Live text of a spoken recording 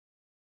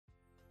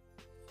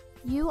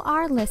You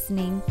are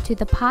listening to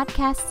the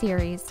podcast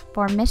series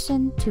for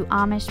Mission to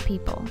Amish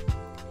People.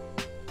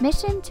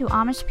 Mission to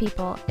Amish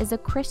People is a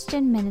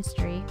Christian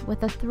ministry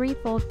with a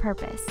threefold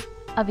purpose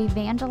of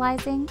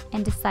evangelizing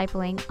and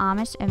discipling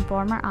Amish and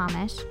former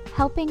Amish,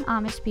 helping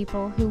Amish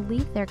people who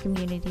leave their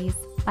communities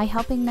by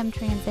helping them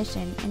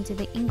transition into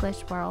the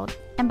English world,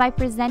 and by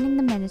presenting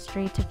the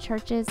ministry to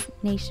churches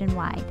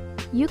nationwide.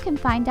 You can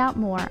find out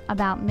more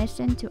about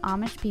Mission to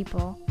Amish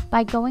People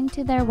by going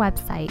to their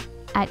website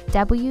at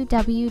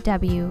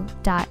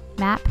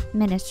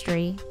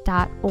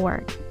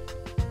www.mapministry.org.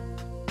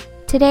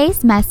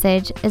 Today's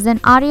message is an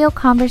audio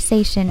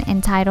conversation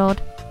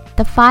entitled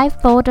The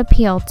Fivefold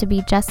Appeal to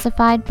be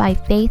Justified by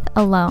Faith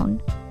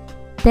Alone.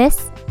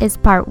 This is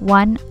part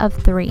 1 of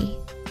 3.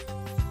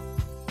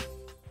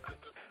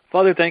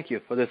 Father, thank you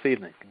for this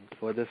evening,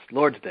 for this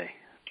Lord's Day.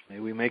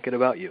 May we make it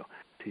about you.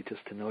 Teach us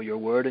to know your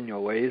word and your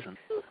ways, and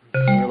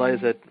realize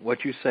that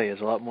what you say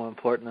is a lot more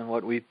important than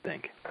what we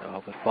think. So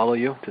help us follow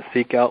you, to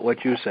seek out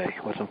what you say,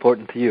 what's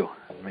important to you.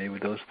 And may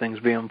those things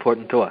be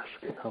important to us.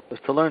 Help us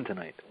to learn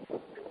tonight.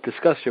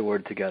 Discuss your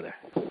word together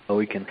so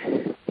we can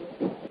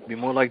be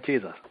more like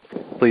Jesus.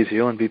 Please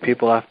you and be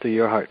people after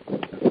your heart.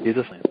 In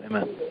Jesus' name,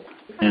 amen.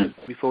 Amen.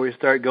 Before we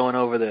start going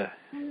over the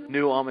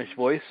new Amish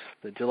Voice,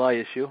 the July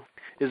issue,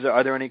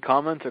 are there any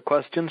comments or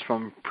questions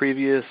from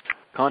previous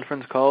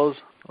conference calls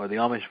or the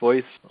Amish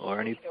Voice, or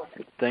any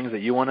things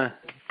that you want to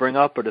bring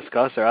up or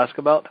discuss or ask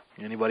about?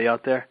 Anybody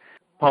out there?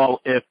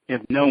 Paul, if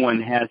no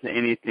one has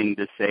anything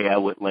to say, I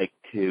would like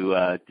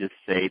to just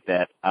say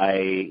that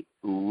I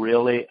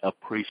really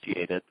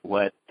appreciated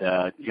what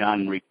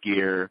John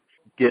Regier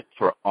did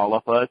for all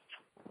of us.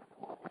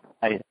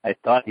 I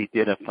thought he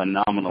did a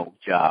phenomenal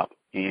job,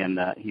 and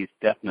he's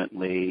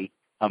definitely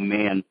a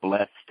man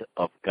blessed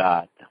of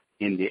God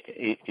in the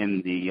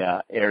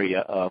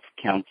area of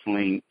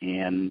counseling,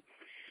 and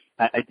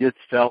I just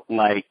felt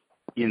like,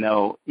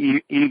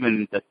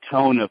 even the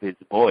tone of his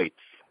voice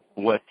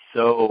was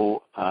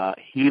so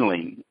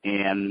healing,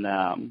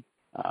 and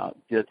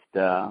just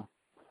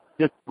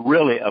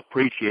really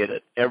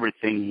appreciated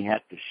everything he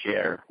had to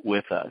share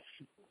with us.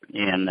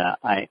 And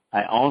I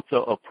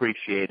also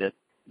appreciated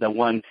the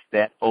ones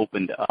that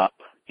opened up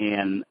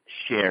and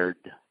shared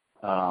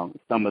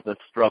some of the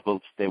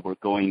struggles they were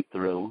going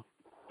through.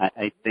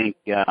 I think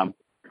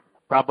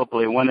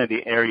probably one of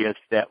the areas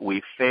that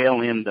we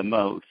fail in the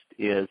most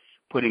is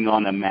putting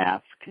on a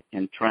mask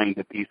and trying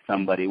to be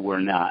somebody we're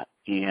not.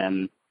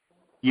 And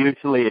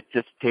usually it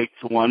just takes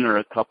one or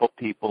a couple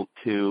people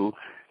to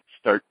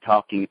start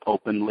talking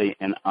openly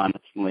and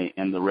honestly,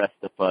 and the rest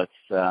of us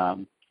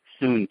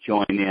soon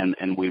join in,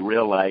 and we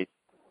realize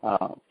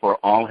for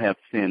all have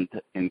sinned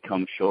and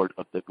come short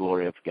of the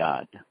glory of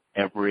God.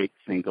 Every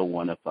single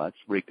one of us,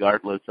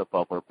 regardless of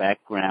our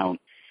background,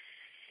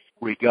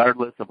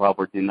 regardless of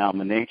our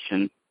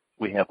denomination,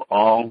 we have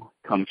all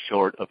come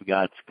short of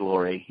God's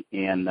glory.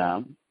 And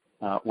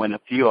when a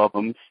few of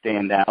them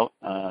stand out,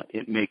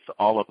 it makes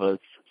all of us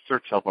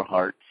search our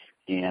hearts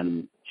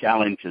and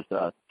challenges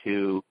us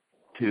to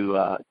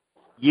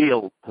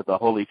yield to the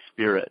Holy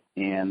Spirit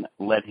and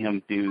let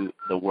Him do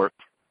the work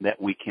that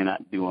we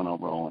cannot do on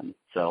our own.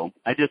 So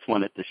I just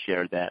wanted to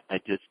share that. I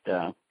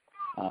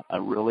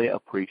really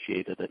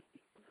appreciated it.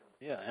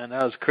 Yeah, and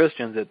as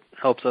Christians, it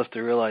helps us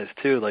to realize,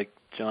 too, like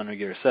John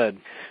Regier said,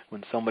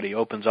 when somebody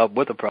opens up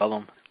with a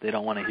problem, they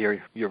don't want to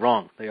hear you're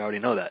wrong. They already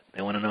know that.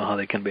 They want to know how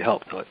they can be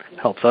helped. So it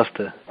helps us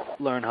to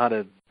learn how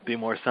to be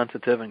more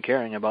sensitive and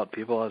caring about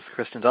people as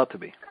Christians ought to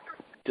be.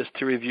 Just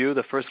to review,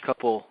 the first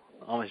couple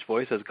Amish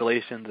Voices,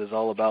 Galatians is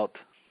all about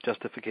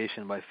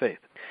justification by faith.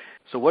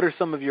 So what are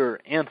some of your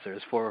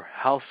answers for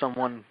how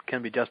someone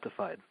can be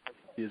justified?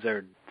 Is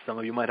there, some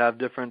of you might have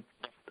different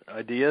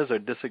ideas or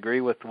disagree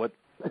with what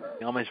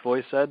the Amish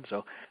Voice said.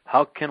 So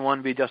how can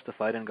one be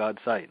justified in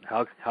God's sight?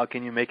 How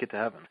can you make it to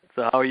heaven?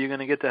 So how are you going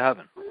to get to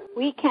heaven?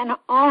 We can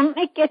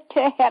only get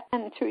to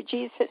heaven through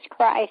Jesus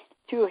Christ,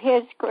 through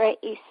His grace,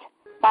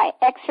 by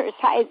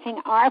exercising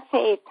our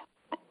faith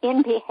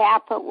in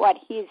behalf of what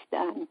He's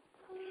done.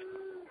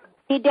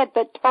 He did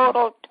the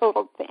total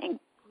thing.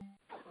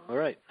 All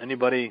right.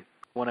 Anybody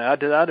want to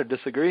add to that or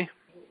disagree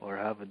or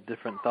have a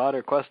different thought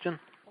or question?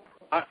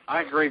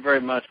 I agree very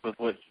much with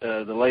what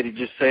the lady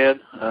just said.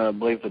 I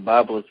believe the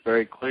Bible is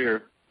very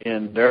clear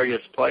in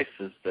various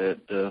places that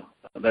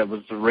that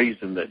was the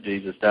reason that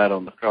Jesus died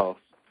on the cross,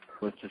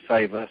 was to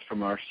save us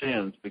from our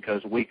sins,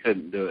 because we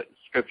couldn't do it.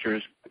 Scripture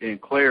is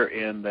clear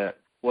in that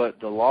what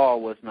the law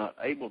was not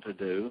able to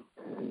do,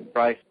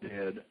 Christ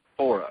did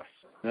for us.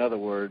 In other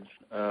words,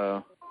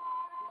 the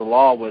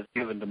law was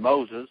given to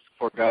Moses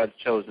for God's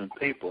chosen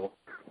people,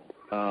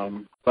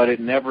 but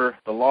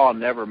the law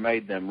never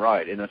made them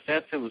right. In a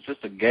sense, it was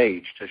just a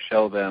gauge to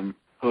show them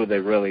who they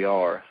really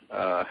are,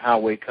 how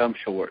we come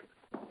short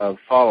of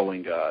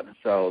following God.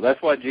 So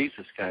that's why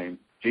Jesus came.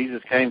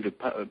 Jesus came to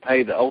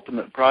pay the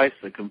ultimate price,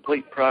 the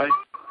complete price,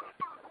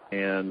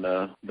 and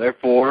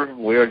therefore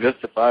we are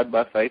justified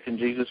by faith in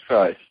Jesus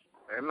Christ.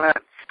 Amen.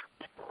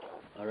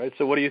 All right,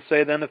 so what do you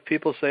say then if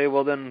people say,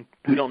 well, then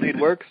we don't need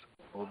works?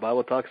 Well, the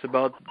Bible talks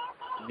about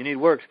You need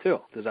works too.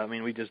 Does that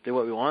mean we just do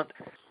what we want?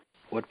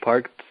 What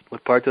part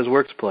does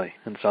works play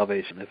in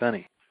salvation, if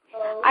any?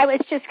 I was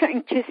just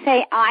going to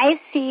say I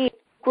see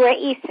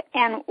grace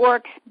and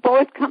works,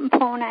 both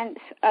components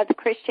of the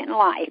Christian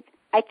life.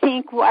 I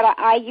think what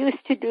I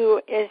used to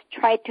do is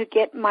try to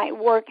get my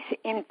works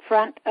in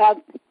front of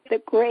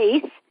the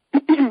grace,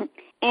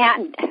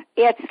 and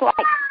it's like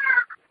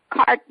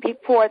cart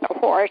before the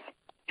horse,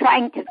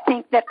 trying to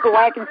think that the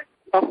wagon's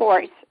the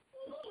horse.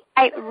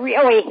 I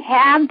really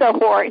have the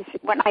horse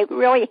when I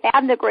really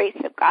have the grace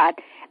of God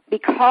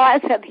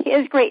because of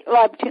His great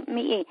love to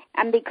me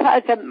and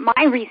because of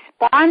my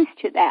response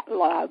to that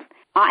love.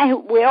 I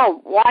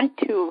will want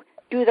to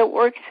do the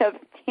works of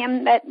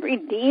Him that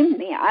redeemed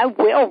me. I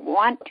will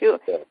want to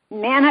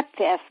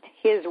manifest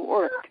His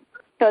work.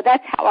 So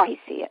that's how I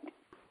see it.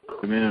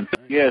 Amen.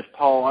 Yes,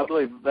 Paul, I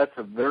believe that's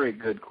a very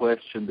good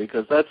question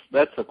because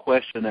that's a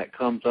question that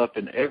comes up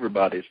in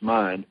everybody's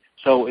mind.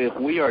 So if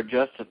we are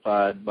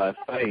justified by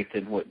faith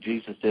in what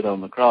Jesus did on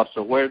the cross,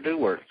 so where do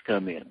works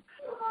come in?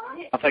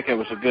 I think it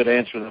was a good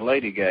answer the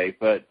lady gave,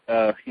 but,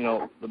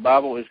 the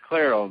Bible is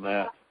clear on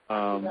that.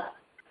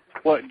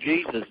 What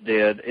Jesus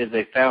did is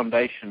a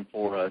foundation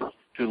for us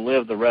to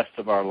live the rest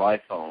of our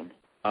life on.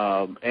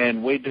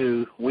 And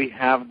we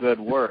have good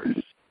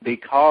works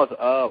because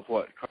of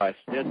what Christ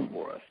did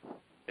for us.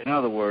 In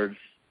other words,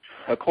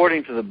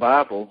 according to the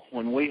Bible,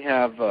 when we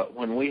have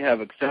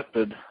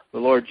accepted the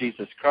Lord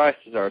Jesus Christ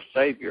as our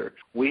Savior,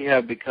 we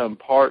have become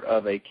part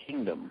of a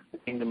kingdom, the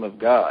kingdom of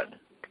God.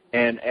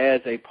 And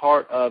as a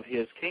part of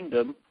His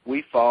kingdom,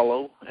 we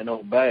follow and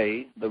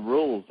obey the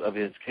rules of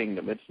His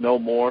kingdom. It's no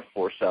more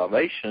for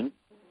salvation,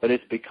 but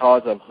it's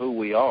because of who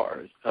we are.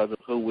 It's because of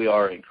who we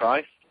are in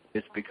Christ.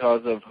 It's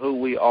because of who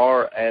we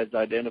are as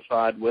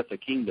identified with the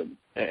kingdom.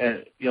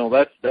 And,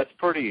 that's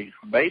pretty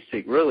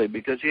basic, really,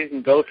 because you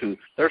can go to,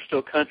 there's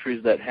still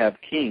countries that have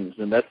kings,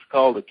 and that's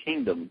called a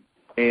kingdom.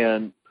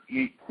 And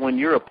when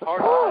you're a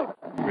part of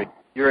that country,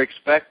 you're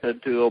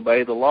expected to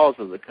obey the laws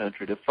of the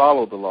country, to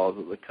follow the laws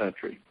of the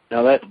country.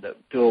 Now, that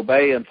to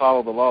obey and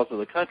follow the laws of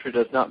the country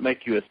does not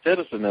make you a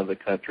citizen of the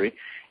country.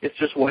 It's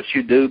just what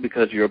you do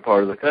because you're a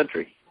part of the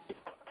country.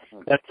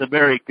 That's a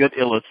very good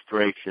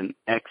illustration.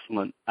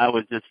 Excellent. I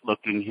was just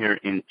looking here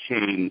in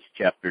James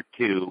chapter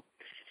 2,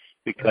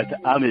 because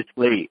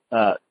obviously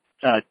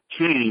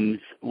James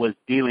was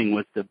dealing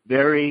with the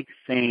very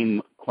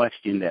same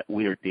question that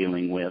we're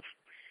dealing with.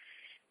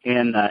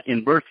 And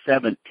in verse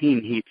 17,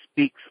 he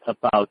speaks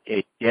about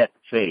a dead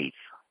faith.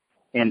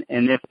 And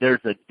if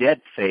there's a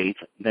dead faith,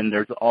 then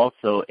there's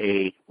also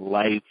a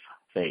live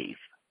faith.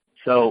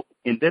 So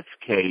in this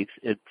case,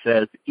 it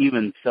says,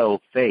 even so,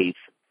 faith,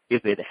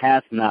 if it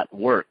has not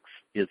works,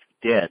 is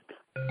dead,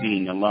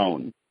 being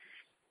alone.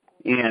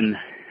 And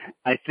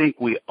I think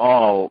we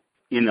all,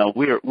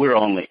 we're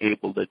only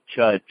able to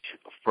judge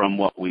from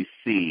what we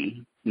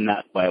see,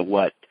 not by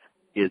what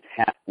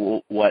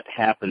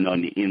happened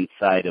on the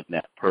inside of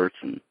that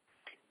person.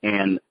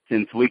 And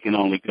since we can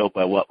only go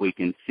by what we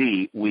can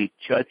see, we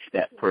judge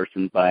that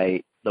person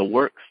by the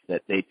works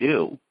that they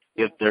do.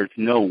 If there's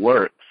no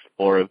works,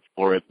 or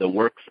if the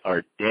works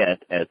are dead,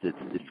 as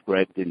it's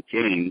described in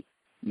James,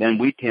 then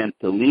we tend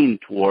to lean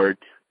toward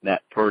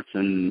that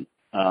person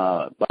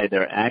by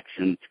their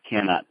actions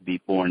cannot be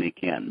born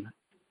again.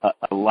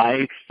 A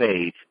live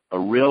faith, a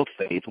real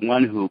faith,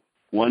 one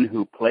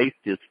who placed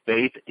his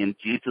faith in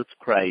Jesus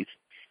Christ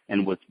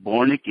and was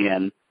born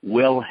again,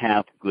 will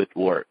have good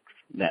works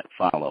that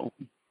follow.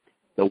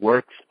 The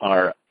works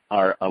are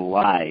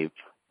alive.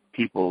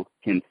 People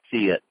can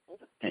see it,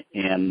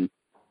 and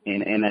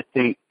I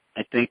think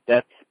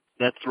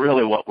that's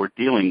really what we're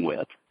dealing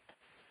with.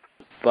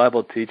 The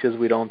Bible teaches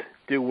we don't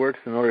do works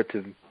in order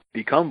to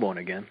become born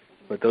again,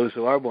 but those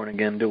who are born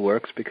again do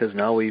works because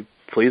now we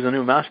please a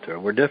new master.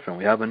 We're different.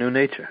 We have a new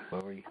nature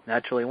where we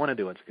naturally want to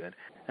do what's good.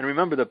 And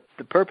remember,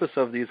 the purpose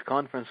of these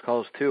conference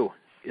calls, too,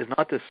 is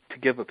not just to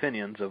give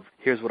opinions of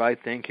here's what I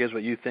think, here's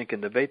what you think,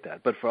 and debate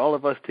that, but for all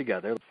of us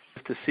together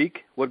to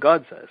seek what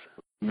God says.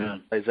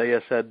 Amen.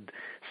 Isaiah said,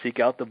 seek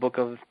out the book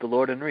of the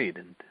Lord and read.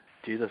 And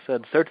Jesus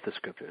said, search the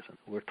Scriptures. And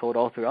we're told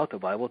all throughout the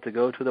Bible to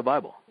go to the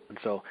Bible. And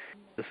so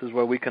this is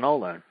where we can all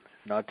learn,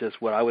 not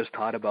just what I was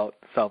taught about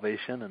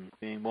salvation and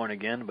being born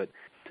again, but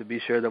to be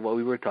sure that what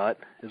we were taught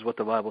is what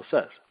the Bible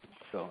says.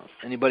 So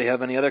anybody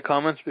have any other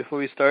comments before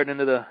we start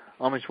into the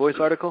Amish Voice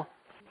article?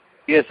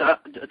 Yes,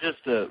 just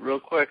real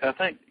quick, I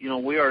think,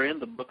 we are in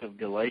the book of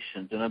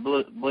Galatians, and I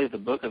believe the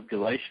book of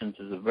Galatians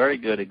is a very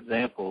good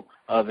example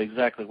of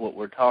exactly what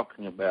we're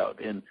talking about.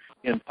 In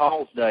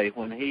Paul's day,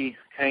 when he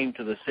came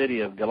to the city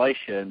of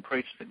Galatia and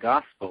preached the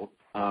gospel,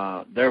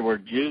 there were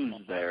Jews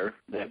there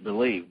that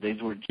believed.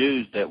 These were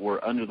Jews that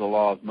were under the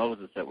law of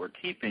Moses, that were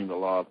keeping the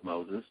law of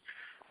Moses.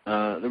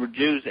 There were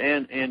Jews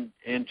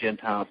and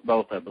Gentiles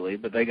both, I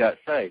believe, but they got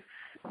saved.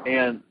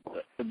 And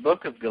the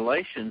book of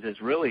Galatians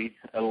is really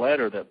a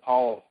letter that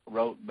Paul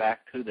wrote back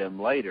to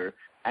them later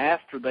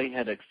after they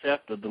had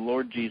accepted the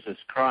Lord Jesus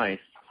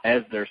Christ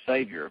as their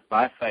Savior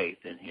by faith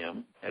in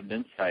Him, had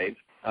been saved.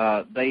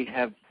 They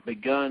have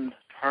begun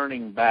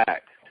turning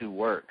back to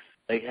works.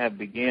 they have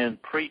began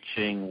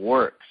preaching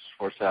works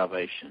for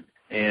salvation.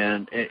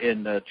 And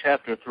in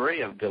chapter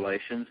 3 of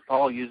Galatians,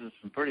 Paul uses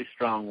some pretty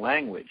strong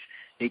language.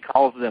 He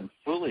calls them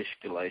foolish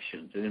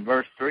Galatians. And in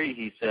verse 3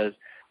 he says,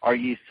 "Are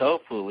ye so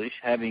foolish,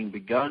 having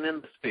begun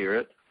in the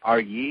Spirit, are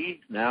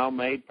ye now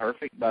made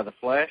perfect by the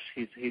flesh?"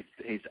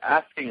 He's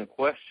asking a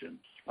question.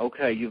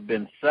 Okay, you've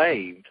been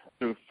saved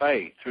through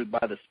faith,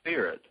 by the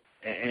Spirit.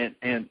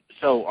 And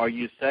so are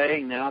you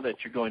saying now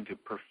that you're going to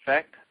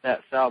perfect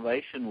that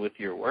salvation with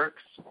your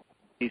works?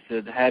 He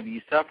said, "Have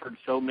ye suffered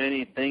so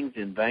many things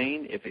in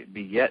vain, if it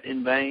be yet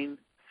in vain?"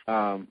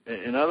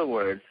 In other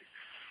words,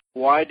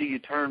 why do you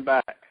turn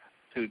back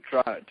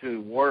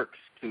to works?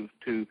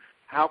 To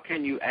how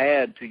can you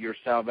add to your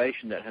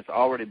salvation that has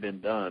already been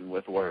done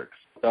with works?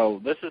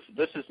 So this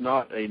is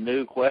not a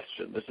new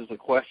question. This is a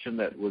question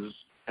that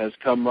has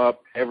come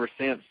up ever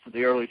since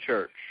the early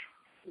church.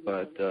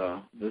 But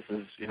this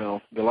is,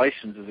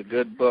 Galatians is a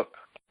good book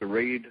to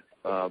read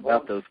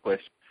about those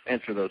questions,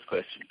 answer those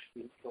questions.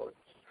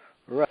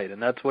 Right,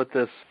 and that's what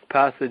this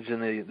passage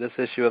in this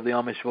issue of the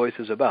Amish Voice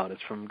is about.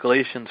 It's from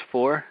Galatians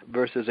 4,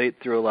 verses 8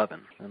 through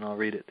 11, and I'll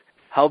read it.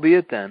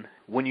 "Howbeit then,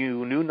 when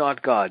you knew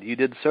not God, ye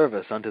did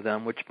service unto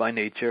them which by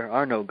nature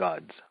are no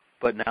gods.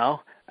 But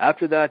now,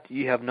 after that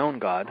ye have known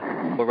God,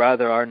 or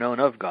rather are known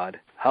of God,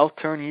 how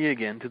turn ye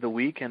again to the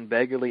weak and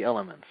beggarly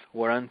elements,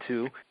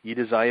 whereunto ye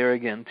desire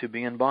again to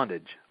be in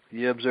bondage?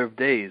 Ye observe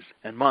days,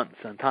 and months,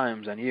 and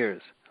times, and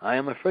years. I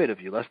am afraid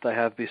of you, lest I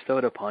have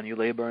bestowed upon you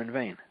labor in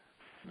vain."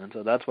 And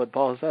so that's what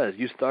Paul says.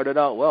 You started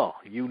out well.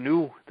 You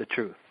knew the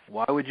truth.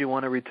 Why would you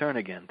want to return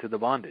again to the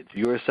bondage?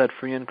 You were set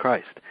free in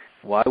Christ.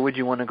 Why would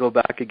you want to go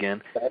back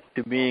again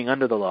to being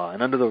under the law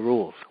and under the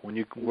rules when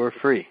you were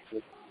free?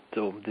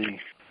 So the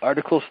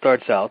article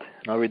starts out,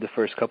 and I'll read the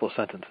first couple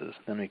sentences,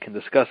 then we can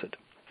discuss it.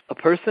 "A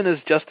person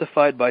is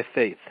justified by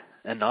faith,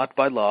 and not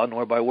by law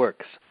nor by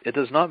works. It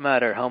does not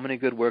matter how many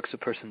good works a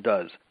person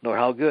does, nor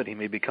how good he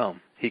may become.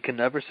 He can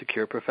never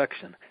secure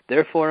perfection.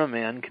 Therefore a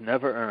man can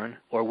never earn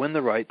or win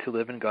the right to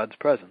live in God's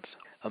presence.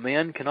 A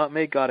man cannot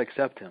make God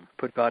accept him,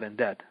 put God in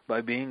debt,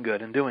 by being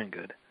good and doing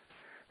good."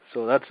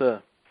 So that's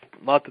a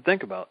lot to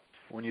think about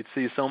when you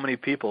see so many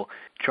people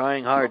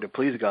trying hard to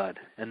please God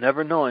and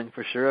never knowing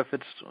for sure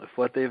if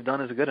what they've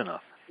done is good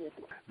enough.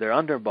 They're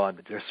under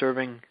bondage. They're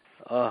serving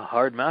a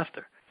hard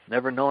master,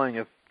 never knowing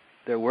if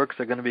their works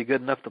are going to be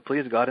good enough to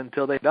please God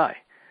until they die.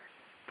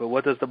 But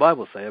what does the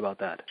Bible say about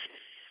that?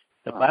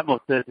 The Bible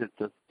says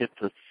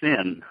it's a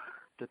sin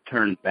to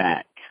turn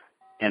back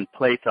and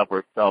place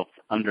ourselves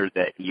under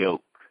that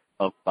yoke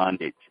of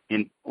bondage.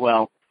 In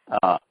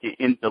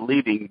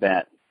believing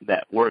that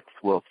works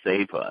will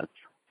save us,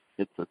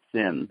 it's a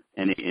sin.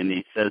 And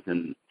he says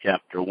in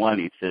chapter 1,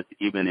 he says,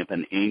 even if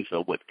an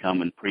angel would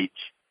come and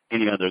preach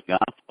any other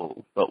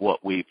gospel but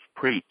what we've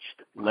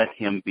preached, let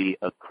him be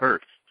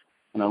accursed.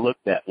 And I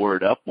looked that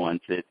word up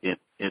once.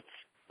 It's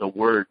the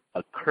word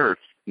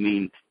accursed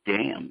means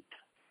damned.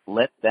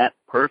 Let that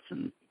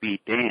person be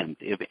damned.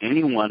 If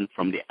anyone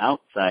from the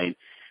outside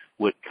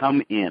would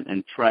come in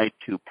and try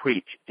to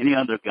preach any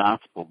other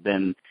gospel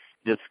than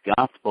this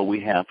gospel we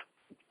have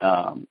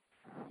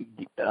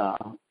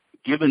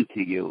given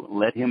to you,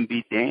 let him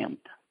be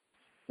damned.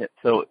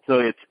 So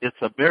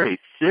it's a very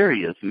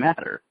serious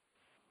matter.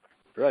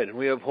 Right, and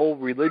we have whole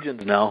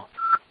religions now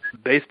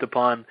based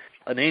upon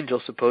an angel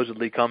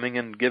supposedly coming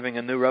and giving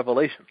a new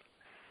revelation.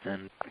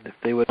 And if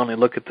they would only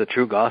look at the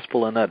true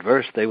gospel in that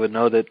verse, they would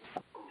know that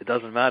it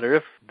doesn't matter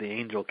if the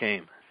angel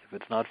came. If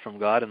it's not from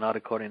God and not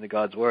according to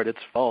God's word,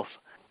 it's false.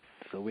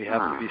 So we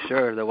have to be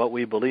sure that what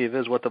we believe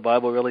is what the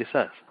Bible really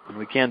says. And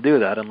we can't do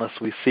that unless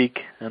we seek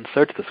and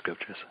search the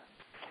Scriptures.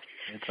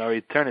 It's our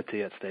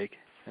eternity at stake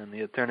and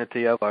the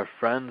eternity of our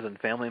friends and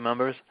family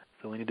members.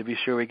 So we need to be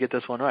sure we get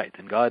this one right.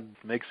 And God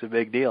makes a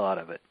big deal out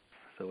of it.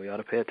 So we ought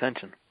to pay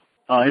attention.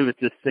 I was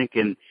just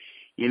thinking,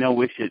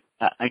 we should,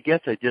 I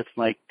guess I'd just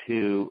like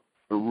to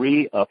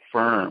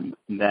reaffirm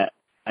that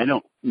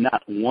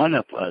not one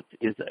of us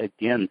is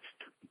against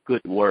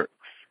good works.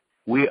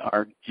 We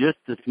are just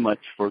as much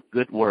for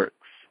good works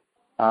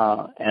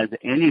as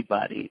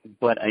anybody,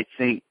 but I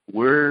think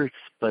we're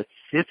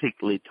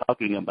specifically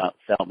talking about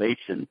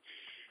salvation.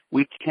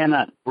 We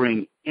cannot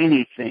bring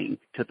anything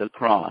to the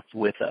cross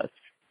with us.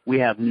 We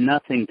have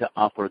nothing to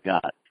offer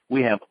God.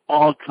 We have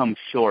all come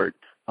short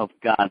of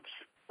God's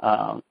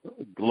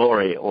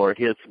glory or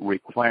his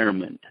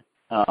requirement.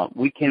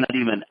 We cannot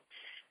even,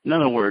 in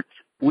other words,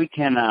 we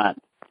cannot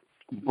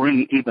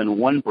bring even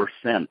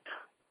 1%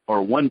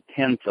 or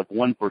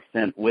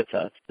 0.1% with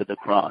us to the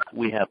cross.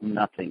 We have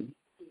nothing.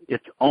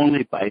 It's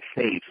only by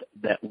faith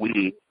that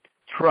we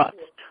trust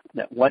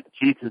that what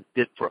Jesus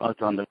did for us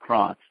on the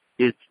cross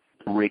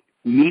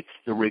meets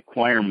the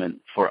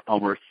requirement for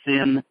our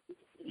sin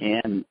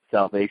and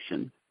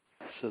salvation.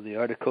 So the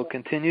article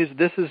continues,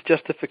 "This is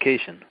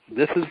justification.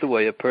 This is the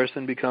way a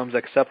person becomes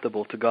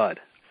acceptable to God.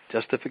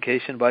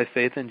 Justification by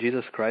faith in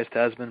Jesus Christ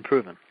has been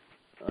proven."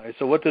 All right,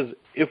 so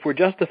if we're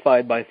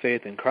justified by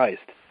faith in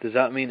Christ, does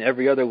that mean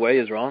every other way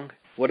is wrong?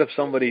 What if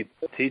somebody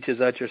teaches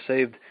that you're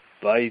saved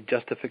by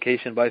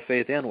justification by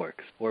faith and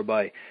works, or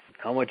by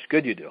how much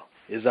good you do.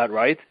 Is that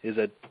right?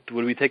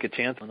 Would we take a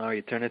chance on our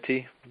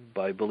eternity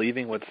by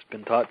believing what's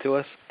been taught to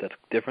us that's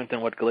different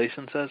than what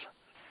Galatians says?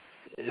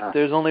 If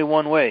there's only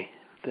one way,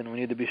 then we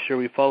need to be sure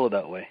we follow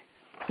that way.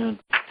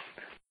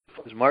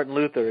 There's Martin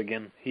Luther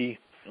again.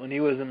 When he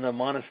was in the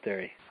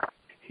monastery,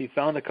 he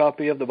found a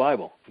copy of the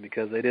Bible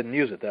because they didn't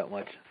use it that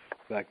much.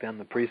 Back then,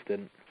 the priest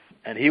didn't.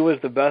 And he was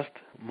the best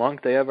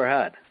monk they ever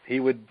had. He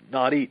would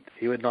not eat.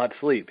 He would not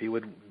sleep. He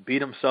would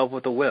beat himself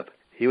with a whip.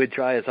 He would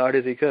try as hard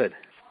as he could.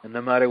 And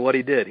no matter what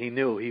he did, he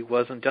knew he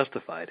wasn't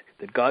justified,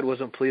 that God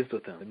wasn't pleased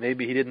with him. That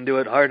maybe he didn't do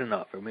it hard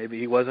enough, or maybe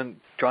he wasn't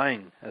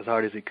trying as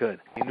hard as he could.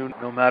 He knew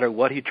no matter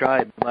what he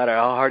tried, no matter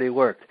how hard he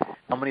worked,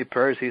 how many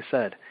prayers he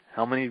said,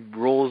 how many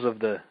rules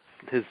of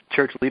his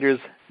church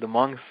leaders, the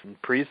monks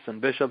and priests and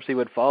bishops he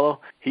would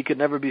follow, he could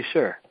never be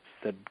sure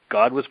that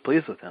God was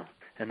pleased with him.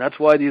 And that's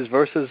why these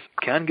verses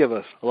can give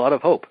us a lot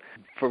of hope.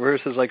 For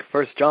verses like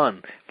 1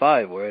 John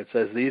 5, where it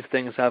says, "These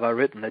things have I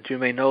written, that you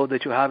may know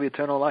that you have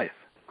eternal life."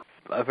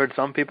 I've heard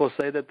some people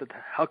say that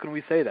how can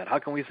we say that? How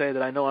can we say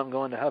that I know I'm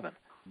going to heaven?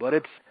 But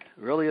it's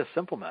really a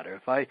simple matter.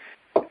 If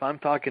I'm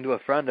talking to a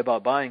friend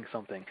about buying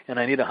something and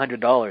I need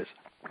 $100,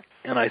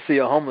 and I see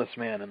a homeless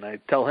man and I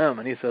tell him,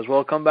 and he says,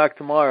 "Well, come back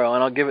tomorrow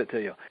and I'll give it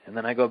to you." And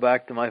then I go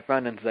back to my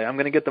friend and say, "I'm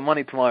going to get the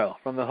money tomorrow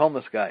from the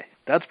homeless guy."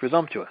 That's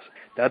presumptuous.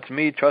 That's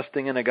me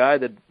trusting in a guy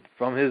that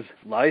from his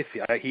life,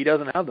 he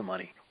doesn't have the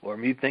money, or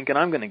me thinking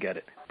I'm going to get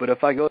it. But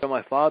if I go to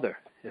my father,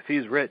 if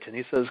he's rich and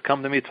he says,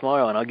 "Come to me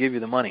tomorrow and I'll give you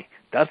the money,"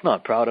 that's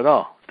not proud at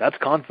all. That's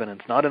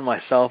confidence, not in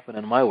myself and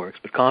in my works,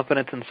 but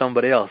confidence in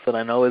somebody else that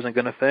I know isn't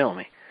going to fail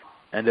me.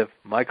 And if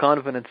my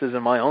confidence is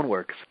in my own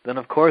works, then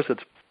of course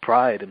it's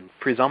pride and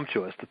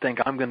presumptuous to think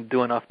I'm going to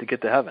do enough to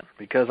get to heaven,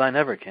 because I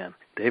never can.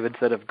 David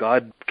said if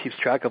God keeps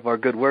track of our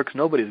good works,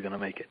 nobody's going to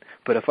make it.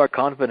 But if our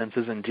confidence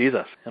is in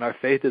Jesus and our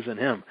faith is in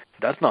Him,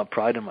 that's not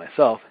pride in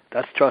myself,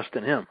 that's trust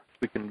in Him.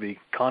 We can be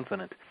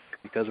confident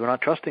because we're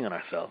not trusting in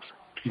ourselves.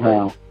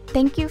 Wow.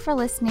 Thank you for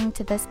listening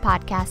to this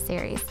podcast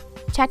series.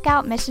 Check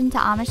out Mission to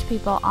Amish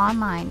People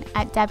online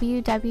at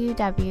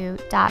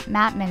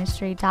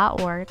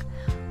www.mapministry.org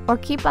or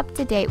keep up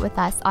to date with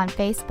us on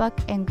Facebook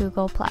and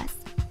Google+.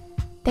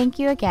 Thank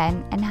you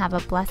again and have a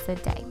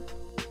blessed day.